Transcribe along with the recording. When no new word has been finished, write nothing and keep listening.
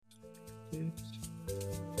Good,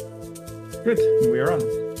 we are on.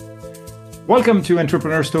 Welcome to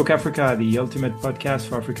Entrepreneurs Talk Africa, the ultimate podcast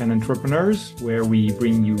for African entrepreneurs, where we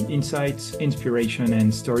bring you insights, inspiration,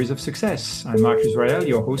 and stories of success. I'm Marc Israel,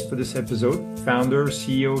 your host for this episode, founder,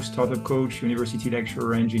 CEO, startup coach, university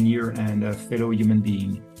lecturer, engineer, and a fellow human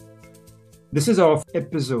being. This is our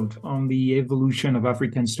episode on the evolution of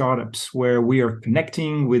African startups, where we are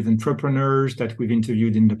connecting with entrepreneurs that we've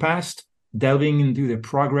interviewed in the past, delving into their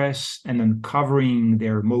progress and uncovering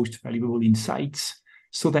their most valuable insights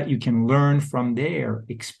so that you can learn from their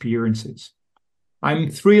experiences. I'm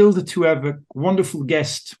thrilled to have a wonderful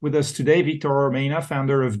guest with us today, Victor Maina,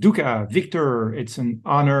 founder of Duhqa. Victor, it's an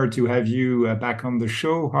honor to have you back on the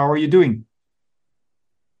show. How are you doing?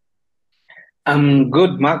 I'm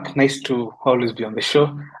good, Mark. Nice to always be on the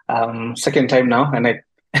show. Second time now, and and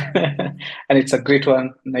it's a great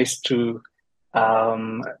one. Nice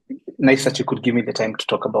that you could give me the time to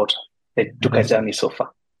talk about the Duhqa journey so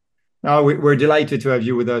far. We're delighted to have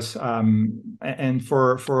you with us. And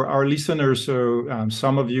for our listeners, so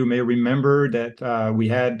some of you may remember that we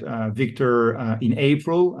had Victor in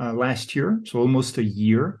April last year, so almost a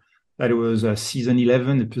year. That it was season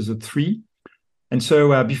 11, episode 3. And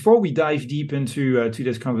so before we dive deep into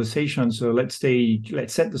today's conversation, so let's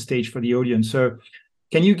set the stage for the audience. So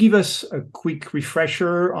can you give us a quick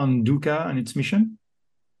refresher on Duhqa and its mission?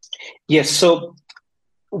 Yes, so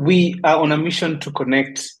we are on a mission to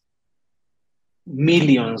connect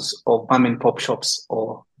millions of mom and pop shops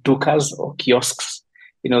or Duhqas or kiosks,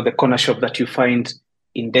 the corner shop that you find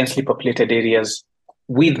in densely populated areas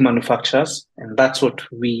with manufacturers. And that's what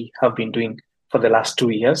we have been doing for the last 2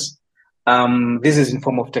 years. This is in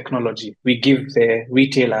form of technology. We give the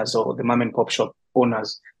retailers or the mom and pop shop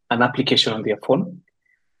owners an application on their phone.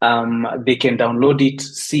 They can download it,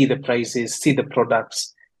 see the prices, see the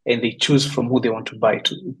products, and they choose from who they want to buy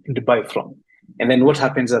from. And then what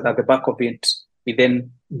happens is at the back of it, we then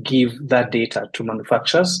give that data to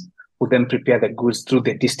manufacturers who then prepare the goods through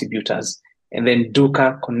the distributors. And then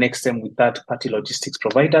Duhqa connects them with third-party logistics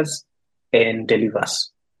providers and delivers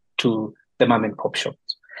to the mom and pop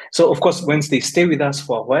shops. So, of course, once they stay with us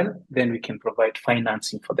for a while, then we can provide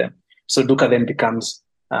financing for them. So Duhqa then becomes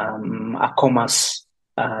a commerce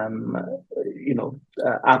app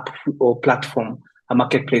or platform, a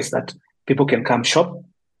marketplace that people can come shop,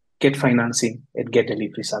 get financing, and get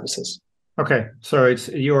delivery services. Okay, so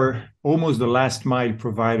you're almost the last mile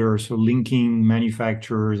provider, so linking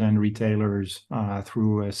manufacturers and retailers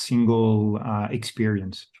through a single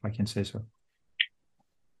experience, if I can say so.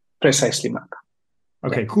 Precisely, Mark.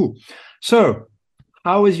 Okay, cool. So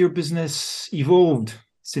how has your business evolved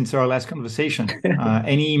since our last conversation?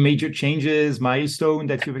 Any major changes, milestone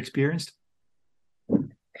that you've experienced?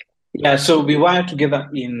 Yeah, so we were together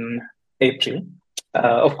in April.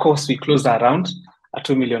 Of course, we closed our round at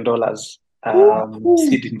 $2 million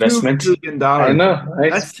seed investment. $2 million. I know,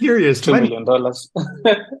 right? That's serious. $2 million.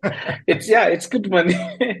 It's good money.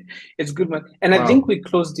 It's good money. And wow. I think we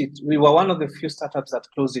closed it. We were one of the few startups that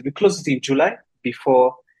closed it. We closed it in July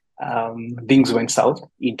before things went south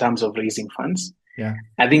in terms of raising funds. Yeah,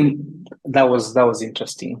 I think that was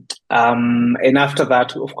interesting. And after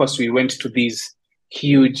that, of course, we went to this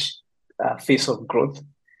huge phase of growth.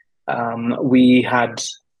 We had,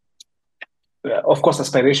 of course,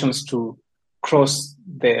 aspirations to cross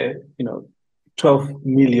the $12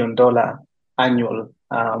 million annual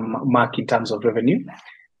mark in terms of revenue.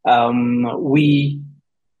 We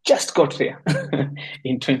just got there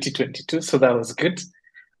in 2022, so that was good.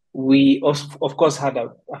 We also, of course, had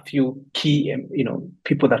a few key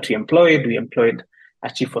people that we employed. We employed a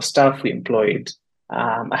chief of staff. We employed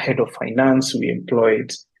a head of finance. We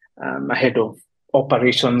employed a head of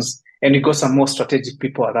operations, and we got some more strategic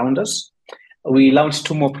people around us. We launched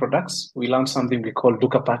 2 more products. We launched something we call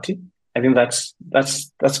Duhqa Party. I think that's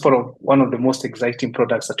one of the most exciting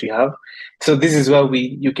products that we have. So this is where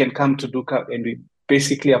you can come to Duhqa, and we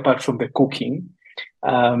basically, apart from the cooking,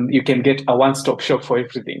 you can get a one-stop shop for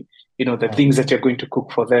everything. The things that you're going to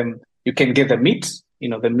cook for them. You can get the meat.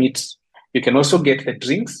 The meat. You can also get the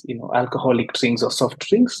drinks. Alcoholic drinks or soft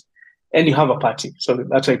drinks, and you have a party. So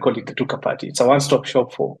that's why I call it the Duhqa Party. It's a one-stop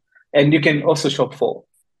shop and you can also shop for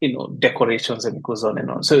decorations, and it goes on and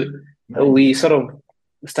on. So we sort of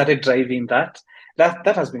started driving that.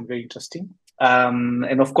 That has been very interesting.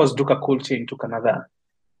 And of course, Duhqa Cold Chain took another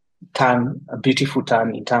turn, a beautiful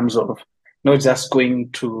turn in terms of not just going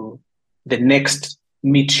to the next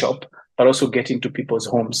meat shop, but also getting to people's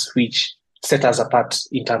homes, which set us apart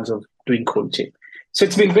in terms of doing cold chain. So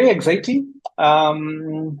it's been very exciting.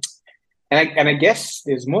 And I guess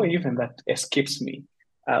there's more even that escapes me.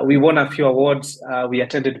 We won a few awards. We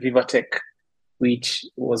attended Vivatech, which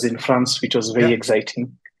was in France, which was very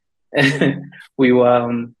exciting. We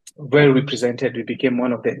were well represented. We became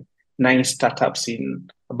one of the 9 startups in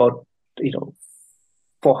about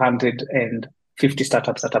 450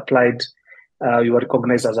 startups that applied. We were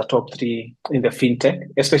recognized as a top 3 in the fintech,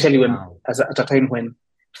 especially when at a time when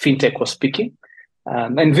fintech was peaking,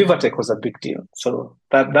 and Vivatech was a big deal. So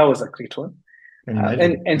that was a great one.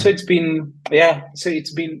 So it's been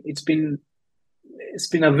it's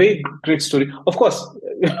been a very great story. Of course,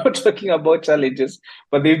 we're not talking about challenges,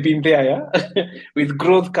 but they've been there. Yeah, with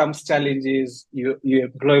growth comes challenges. You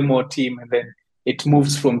employ more team, and then it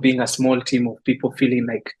moves from being a small team of people feeling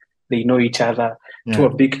like they know each other to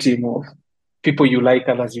a big team of people you like,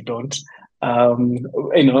 others you don't.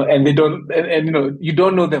 And they don't, and you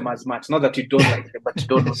don't know them as much. Not that you don't like them, but you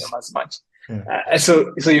don't know them as much.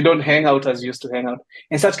 So you don't hang out as you used to hang out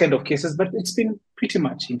in such kind of cases. But it's been pretty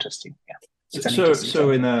much interesting. Yeah. With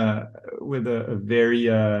a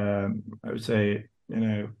very, I would say, I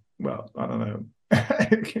don't know,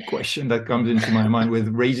 question that comes into my mind, with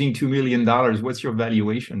raising $2 million, what's your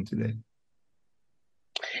valuation today?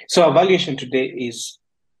 So our valuation today is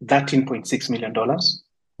 $13.6 million.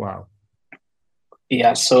 Wow.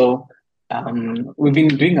 Yeah. So we've been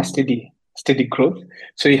doing a steady growth.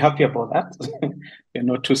 So you're happy about that. You're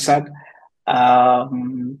not too sad.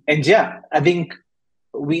 And yeah, I think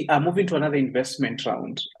we are moving to another investment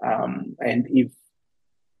round. And if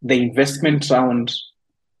the investment round,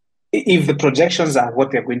 if the projections are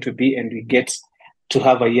what they're going to be, and we get to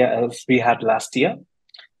have a year as we had last year,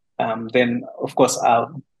 then of course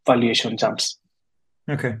our valuation jumps.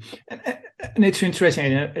 Okay. And it's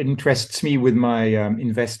interesting, and it interests me with my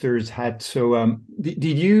investors hat. So did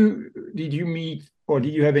you meet, or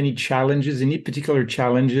did you have any particular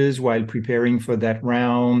challenges while preparing for that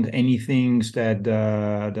round? Any things that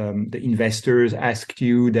the investors asked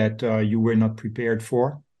you that you were not prepared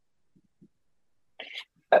for?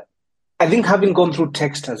 I think having gone through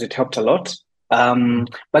Techstars, it helped a lot.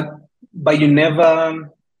 But you never.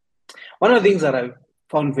 One of the things that I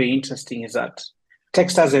found very interesting is that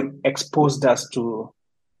Techstars exposed us to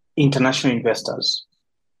international investors.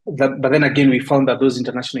 But then again, we found that those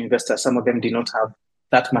international investors, some of them did not have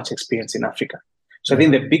that much experience in Africa. So I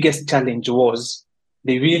think the biggest challenge was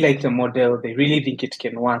they really like the model, they really think it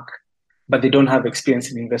can work, but they don't have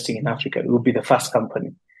experience in investing in Africa. It will be the first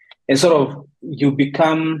company. And sort of you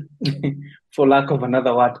become, for lack of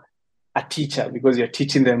another word, a teacher, because you're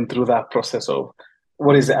teaching them through that process of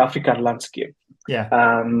what is the African landscape.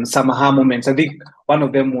 Some aha moments. I think one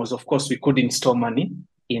of them was, of course, we couldn't store money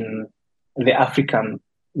in the African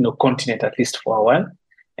continent, at least for a while.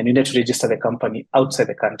 And we needed to register the company outside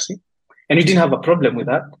the country. And we didn't have a problem with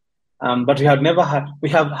that. But we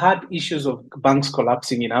have had issues of banks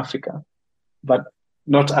collapsing in Africa, but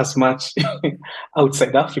not as much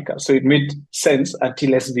outside Africa. So it made sense until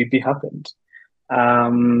SVB happened.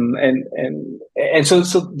 And so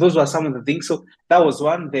those were some of the things. So that was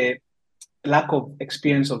one, the lack of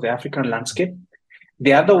experience of the African landscape.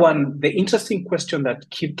 The other one, the interesting question that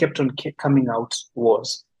kept on coming out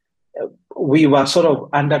was, we were sort of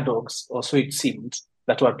underdogs, or so it seemed,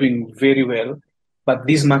 that were doing very well. But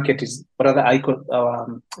this market is rather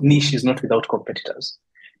niche, is not without competitors.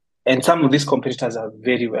 And some of these competitors are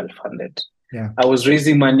very well funded. I was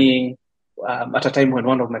raising money at a time when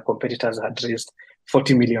one of my competitors had raised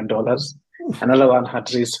 $40 million. Another one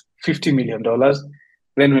had raised $50 million.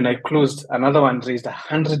 Then when I closed, another one raised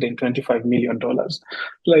 $125 million.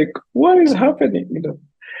 Like, what is happening?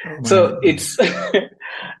 So it's,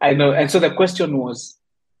 I know. And so the question was,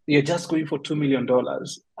 you're just going for $2 million.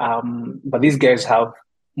 But these guys have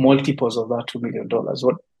multiples of that $2 million.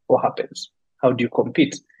 What happens? How do you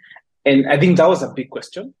compete? And I think that was a big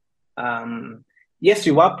question. Yes,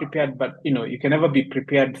 you are prepared, but you can never be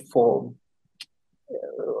prepared for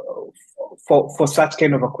such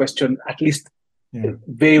kind of a question, at least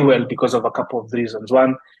very well, because of a couple of reasons.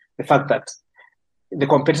 One, the fact that the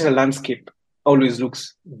competitor landscape always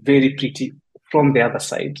looks very pretty from the other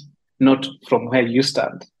side, not from where you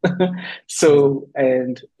stand. So,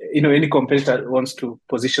 and any competitor wants to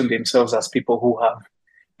position themselves as people who have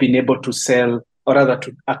been able to sell, or rather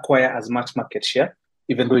to acquire as much market share,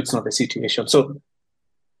 even though it's not the situation. So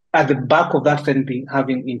at the back of that, then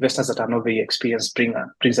having investors that are not very experienced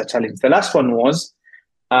brings a challenge. The last one was,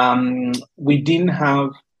 we didn't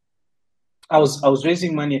have, I was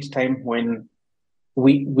raising money at a time when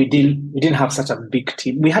we didn't have such a big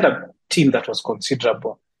team. We had a team that was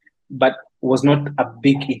considerable, but was not a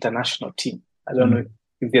big international team. I don't know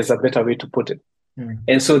if there's a better way to put it.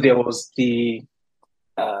 And so there was the,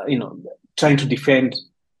 trying to defend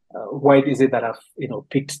why is it that I've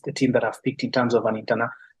picked the team that I've picked in terms of an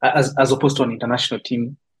as opposed to an international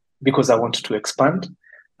team, because I want to expand.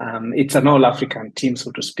 It's an all African team,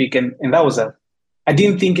 so to speak, and that was I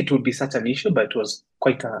didn't think it would be such an issue, but it was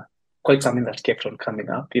quite something that kept on coming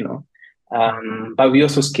up, But we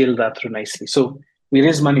also scaled that through nicely. So we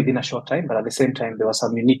raised money within a short time, but at the same time, there were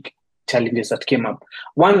some unique challenges that came up.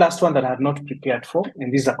 One last one that I had not prepared for,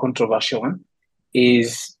 and this is a controversial one,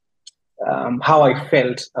 is how I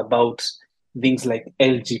felt about things like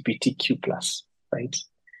LGBTQ plus, right?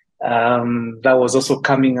 That was also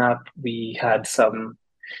coming up. We had some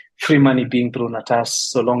free money being thrown at us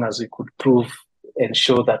so long as we could prove and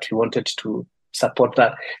show that we wanted to support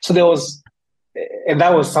that. So there was, and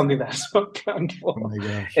that was something that I was not planned for. Oh my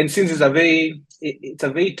gosh. And since it's a very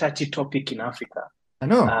touchy topic in Africa. I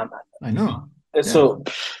know. So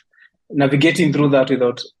navigating through that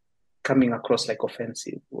without coming across like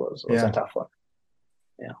offensive was a tough one.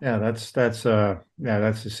 That's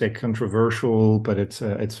to say controversial, but it's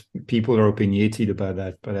people are opinionated about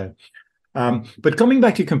that. But coming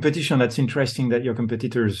back to competition, that's interesting that your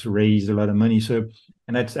competitors raised a lot of money. So,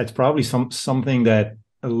 and that's probably something that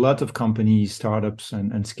a lot of companies, startups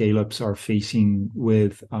and scale-ups are facing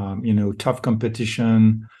with, tough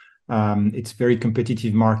competition. It's very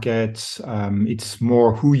competitive markets. It's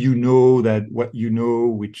more who you know than what you know,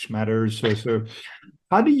 which matters. So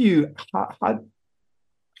how do you,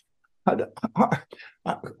 the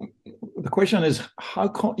question is, how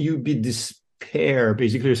can't you be despair?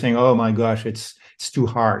 Basically, you're saying, oh my gosh, it's too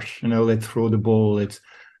harsh. Let's throw the ball. It's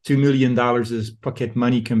 $2 million is pocket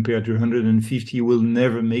money compared to 150. We'll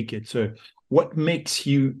never make it. So what makes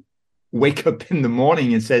you wake up in the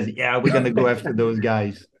morning and says, yeah, we're going to go after those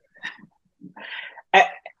guys?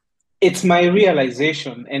 It's my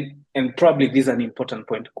realization, and probably this is an important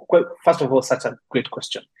point. First of all, such a great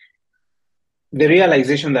question. The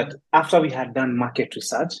realization that after we had done market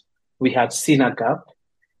research, we had seen a gap,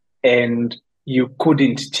 and you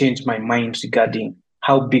couldn't change my mind regarding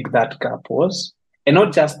how big that gap was. And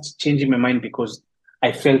not just changing my mind because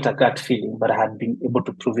I felt a gut feeling, but I had been able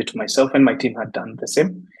to prove it to myself, and my team had done the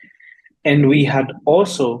same. And we had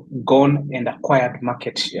also gone and acquired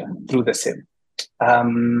market share through the same.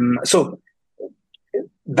 So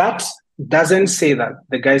that doesn't say that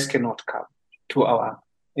the guys cannot come to our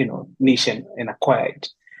niche and acquire it.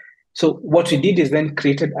 So what we did is then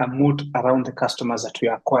created a moat around the customers that we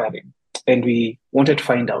are acquiring. And we wanted to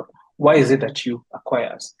find out, why is it that you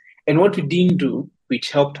acquire us? And what we didn't do,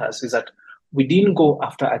 which helped us, is that we didn't go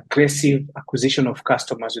after aggressive acquisition of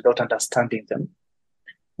customers without understanding them.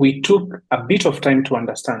 We took a bit of time to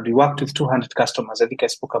understand. We worked with 200 customers. I think I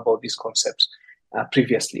spoke about these concepts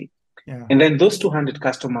previously. Yeah. And then those 200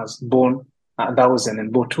 customers bore 1,000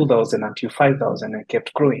 and bore 2,000 until 5,000 and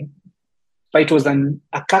kept growing. But it was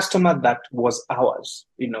a customer that was ours.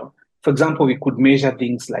 For example, we could measure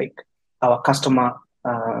things like our customer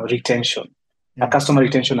retention. A customer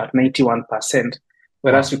retention at 91%,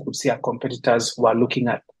 whereas we could see our competitors were looking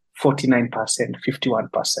at 49%,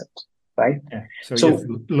 51%, right? Yeah. So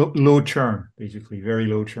low churn, basically, very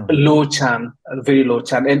low churn. Low churn, very low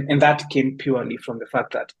churn. And that came purely from the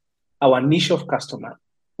fact that our niche of customer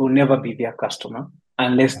will never be their customer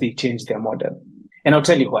unless they change their model. And I'll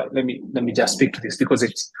tell you why. Let me just speak to this because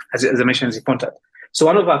it's, as I mentioned, it's important. So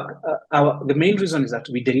one of the main reason is that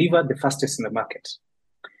we deliver the fastest in the market.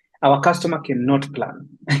 Our customer cannot plan.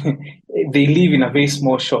 They live in a very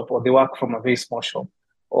small shop, or they work from a very small shop,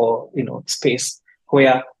 or space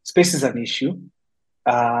where space is an issue,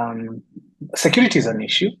 security is an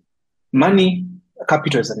issue, money,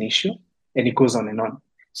 capital is an issue, and it goes on and on.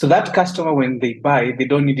 So that customer, when they buy, they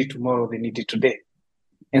don't need it tomorrow, they need it today.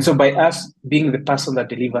 And so by us being the person that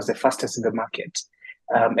delivers the fastest in the market,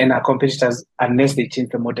 and our competitors, unless they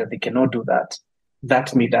change the model, they cannot do that.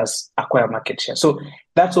 That made us acquire market share. So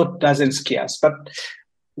that's what doesn't scare us. But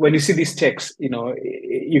when you see these checks,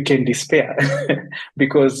 you can despair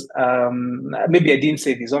because maybe I didn't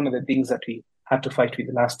say this. One of the things that we had to fight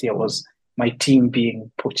with last year was my team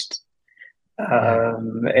being poached.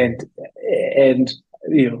 And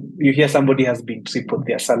you hear somebody has been tripled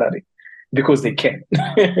their salary because they can.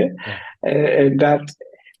 And that,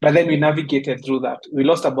 but then we navigated through that. We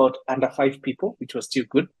lost about under 5 people, which was still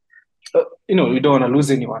good. We don't want to lose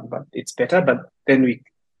anyone, but it's better. But then we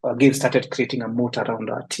again started creating a moat around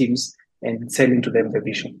our teams and selling to them the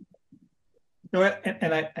vision. No,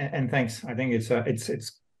 and thanks. I think it's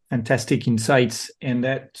fantastic insights, and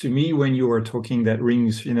that to me, when you are talking, that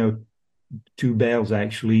rings 2 bells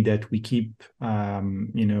actually that we keep.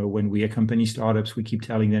 When we accompany startups, we keep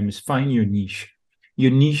telling them is find your niche.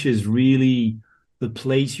 Your niche is really the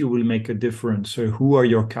place you will make a difference. So who are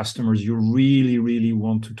your customers you really, really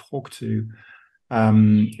want to talk to?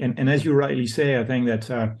 And as you rightly say, I think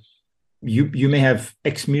that you may have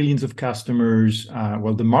X millions of customers.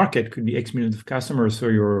 Well, the market could be X millions of customers, so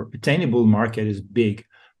your attainable market is big.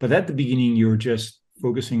 But at the beginning, you're just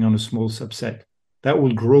focusing on a small subset. That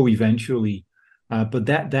will grow eventually. But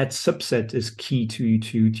that subset is key to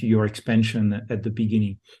your expansion at the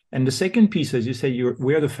beginning. And the second piece, as you say,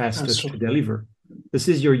 we're the fastest to deliver. This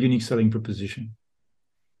is your unique selling proposition.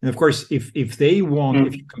 And of course, if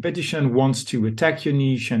your competition wants to attack your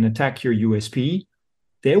niche and attack your USP,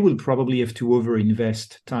 they will probably have to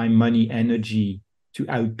overinvest time, money, energy to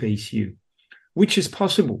outpace you, which is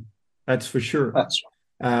possible. That's for sure. That's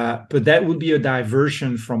right. But that would be a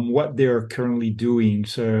diversion from what they're currently doing.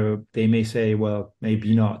 So they may say, well,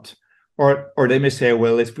 maybe not. Or they may say,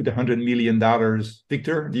 well, let's put $100 million.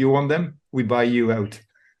 Victor, do you want them? We buy you out.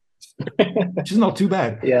 Which is not too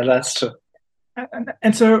bad. Yeah, that's true.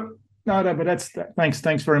 And so, no, but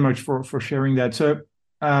thanks very much for sharing that. So,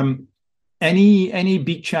 any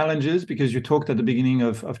big challenges, because you talked at the beginning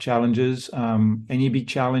of challenges, any big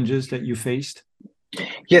challenges that you faced?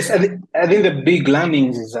 Yes, I think the big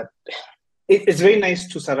learnings is that it's very nice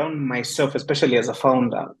to surround myself, especially as a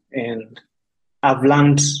founder. And I've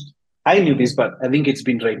learned, I knew this, but I think it's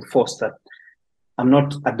been reinforced that I'm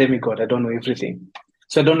not a demigod. I don't know everything.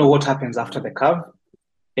 So I don't know what happens after the curve.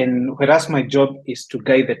 And whereas my job is to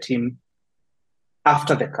guide the team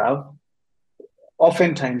after the curve,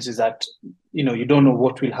 oftentimes is that, you don't know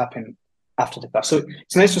what will happen after the curve. So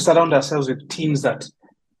it's nice to surround ourselves with teams that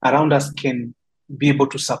around us can be able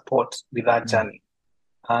to support with that journey.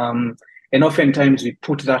 And oftentimes we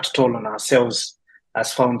put that toll on ourselves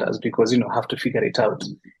as founders because, have to figure it out.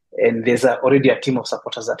 And there's already a team of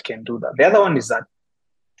supporters that can do that. The other one is that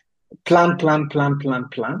plan.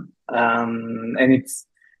 And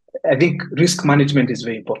I think risk management is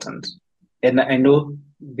very important. And I know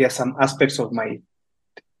there are some aspects of my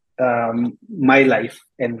life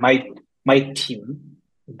and my team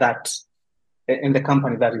that in the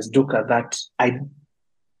company that is Duhqa that I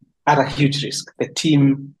at a huge risk. The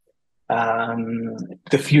team,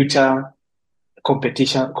 the future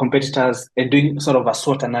competitors, and doing sort of a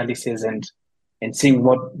SWOT analysis and seeing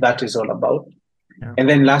what that is all about. Yeah. And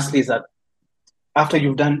then lastly is that after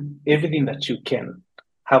you've done everything that you can,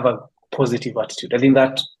 have a positive attitude. I think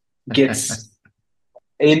that gets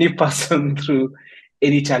any person through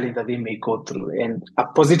any challenge that they may go through. And a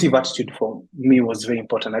positive attitude for me was very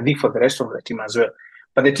important. I think for the rest of the team as well.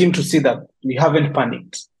 But the team to see that we haven't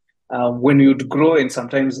panicked. When we would grow, and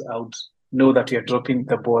sometimes I would know that you're dropping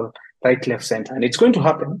the ball right, left, center. And it's going to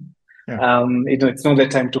happen. Yeah. It's not the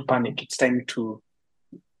time to panic. It's time to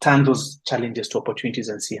turn those challenges to opportunities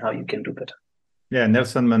and see how you can do better. Yeah,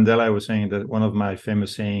 Nelson Mandela was saying that one of my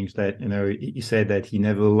famous sayings that, he said that he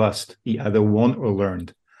never lost, he either won or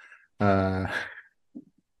learned. And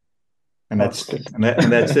that's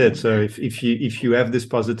it. So if you have this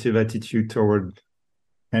positive attitude toward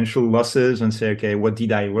potential losses and say, okay, what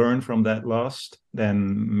did I learn from that loss?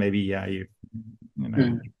 Then maybe,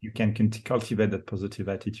 you can cultivate that positive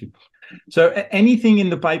attitude. So anything in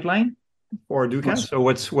the pipeline for Duhqa? So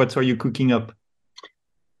what are you cooking up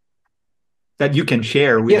that you can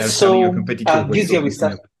share without telling your competitors? This year we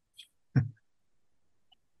started.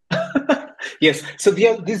 Yes. So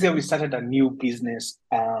this year we started a new business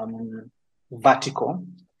vertical,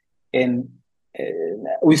 and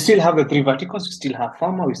we still have the three verticals. We still have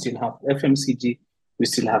pharma, we still have FMCG, we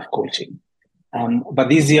still have coaching. But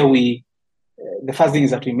this year the first thing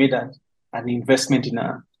is that we made an investment in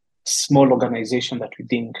a small organization that we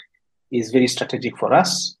think is very strategic for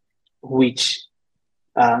us, which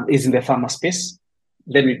is in the pharma space.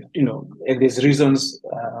 Then and there's reasons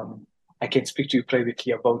I can speak to you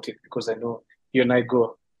privately about it because I know you and I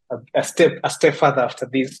go a step further after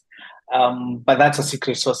this. But that's a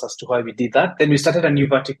secret source as to why we did that. Then we started a new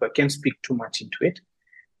vertical. I can't speak too much into it,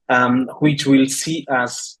 which will see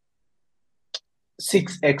us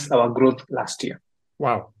 6x our growth last year.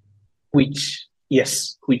 Wow. Which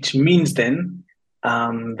means then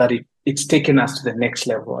that it's taken us to the next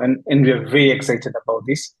level. And we are very excited about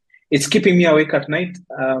this. It's keeping me awake at night.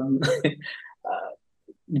 Can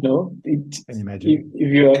you imagine?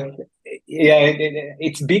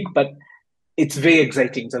 It's big, but it's very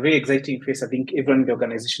exciting. It's a very exciting phase. I think everyone in the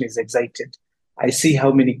organization is excited. I see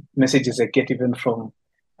how many messages I get even from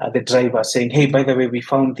the driver saying, hey, by the way, we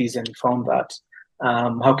found this and we found that.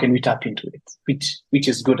 How can we tap into it? Which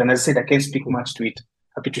is good. And as I said, I can't speak much to it.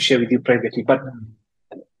 Happy to share with you privately. But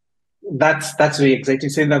that's very exciting.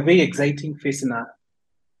 So in a very exciting phase in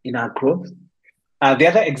our growth. The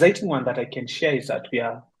other exciting one that I can share is that we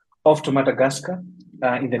are off to Madagascar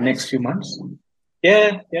in the next few months.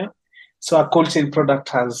 Yeah, yeah. So our cold chain product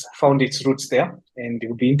has found its roots there, and it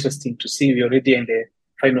will be interesting to see. We're already in the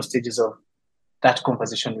final stages of that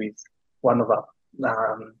conversation with one of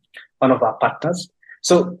our partners.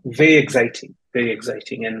 So very exciting,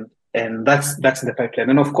 and that's in the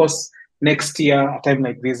pipeline. And of course, next year, a time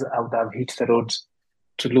like this, I would have hit the road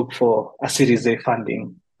to look for a Series A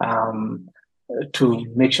funding to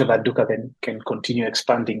make sure that Duhqa then can continue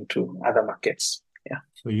expanding to other markets. Yeah.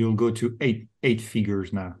 So you'll go to eight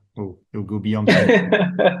figures now. Oh, you'll go beyond 10.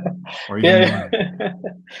 Or yeah.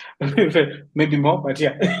 Maybe more, but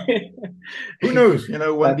yeah. Who knows?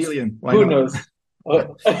 1 billion. Why who not? knows?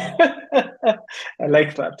 Oh. I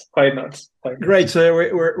like that. Why not? Great. So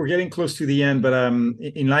we're getting close to the end, but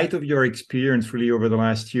in light of your experience really over the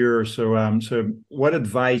last year or so, so what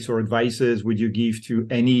advice or advices would you give to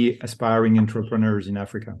any aspiring entrepreneurs in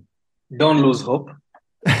Africa? Don't lose hope.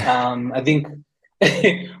 I think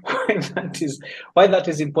why that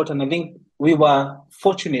is important. I think we were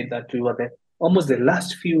fortunate that we were almost the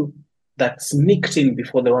last few that sneaked in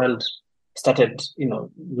before the world started,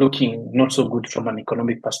 looking not so good from an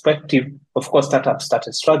economic perspective. Of course, startups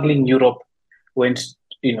started struggling. Europe went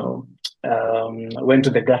to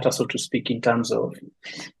the gutter, so to speak, in terms of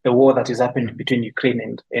the war that is happening between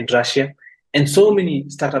Ukraine and Russia. And so many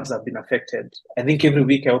startups have been affected. I think every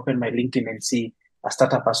week I open my LinkedIn and see a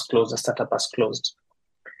startup has closed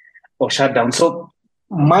or shut down. So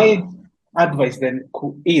my advice then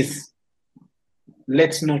is,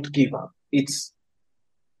 let's not give up. It's,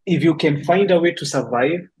 if you can find a way to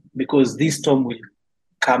survive, because this storm will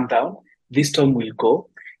come down, this storm will go.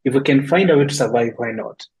 If we can find a way to survive, why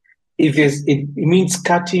not? It means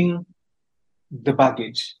cutting the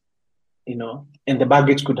baggage, and the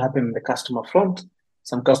baggage could happen in the customer front.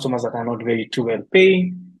 Some customers that are not very too well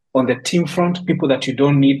paying. On the team front, people that you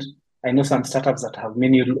don't need. I know some startups that have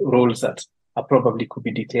many roles that are probably could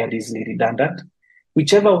be declared easily redundant.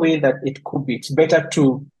 Whichever way that it could be, it's better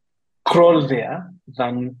to crawl there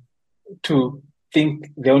than to think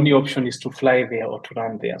the only option is to fly there or to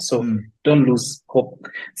run there. So don't lose hope.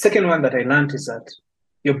 Second one that I learned is that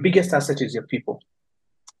your biggest asset is your people.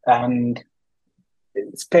 And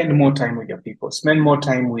spend more time with your people. Spend more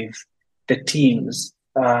time with the teams.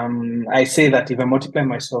 I say that if I multiply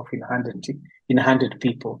myself in 100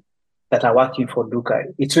 people that are working for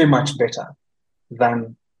Duhqa, it's way much better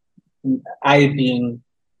than I being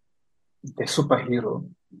the superhero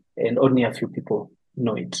and only a few people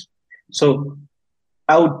know it. So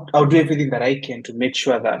I'll do everything that I can to make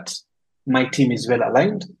sure that my team is well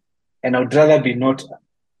aligned, and I would rather be not,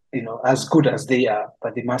 as good as they are,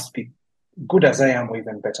 but they must be good as I am or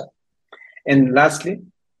even better. And lastly,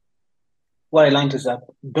 what I learned is that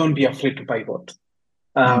don't be afraid to pivot.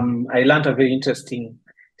 I learned a very interesting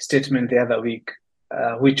statement the other week,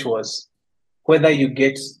 which was whether you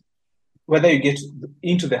get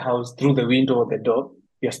into the house through the window or the door,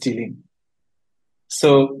 you're still in.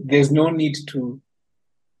 So there's no need to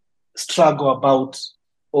struggle about,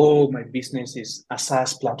 my business is a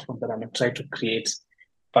SaaS platform that I'm going to try to create.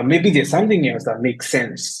 But maybe there's something else that makes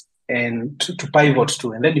sense and to pivot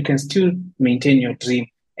to, and then you can still maintain your dream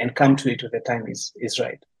and come to it when the time is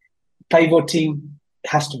right. Pivoting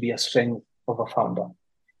has to be a strength of a founder.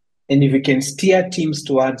 And if we can steer teams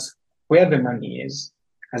towards where the money is,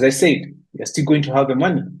 as I said, you're still going to have the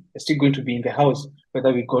money. You're still going to be in the house,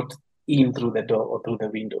 whether we got in through the door or through the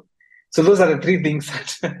window. So those are the three things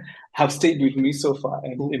that have stayed with me so far.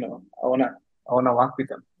 And, I want to work with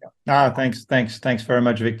them. Yeah. Thanks very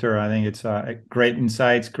much, Victor. I think it's great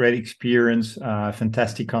insights, great experience,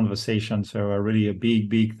 fantastic conversation. So really a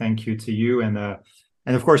big thank you to you. And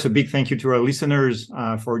of course, a big thank you to our listeners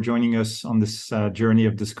for joining us on this journey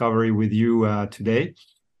of discovery with you today.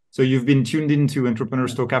 So you've been tuned into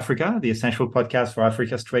Entrepreneurs Talk Africa, the essential podcast for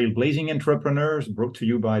Africa's trailblazing entrepreneurs, brought to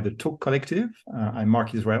you by the Talk Collective. I'm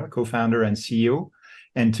Marc Israel, co-founder and CEO.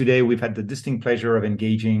 And today we've had the distinct pleasure of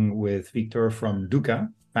engaging with Victor from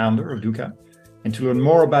Duhqa, founder of Duhqa. And to learn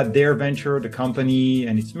more about their venture, the company,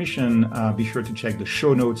 and its mission, be sure to check the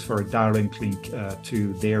show notes for a direct link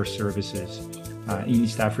to their services in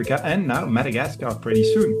East Africa and now Madagascar pretty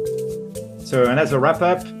soon. So, and as a wrap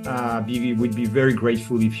up, we'd be very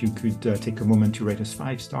grateful if you could take a moment to rate us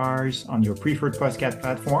 5 stars on your preferred podcast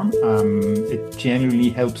platform. It genuinely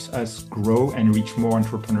helps us grow and reach more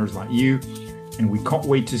entrepreneurs like you. And we can't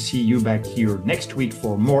wait to see you back here next week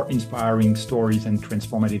for more inspiring stories and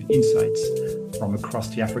transformative insights from across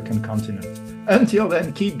the African continent. Until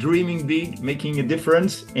then, keep dreaming big, making a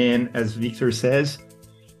difference. And as Victor says,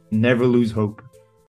 never lose hope.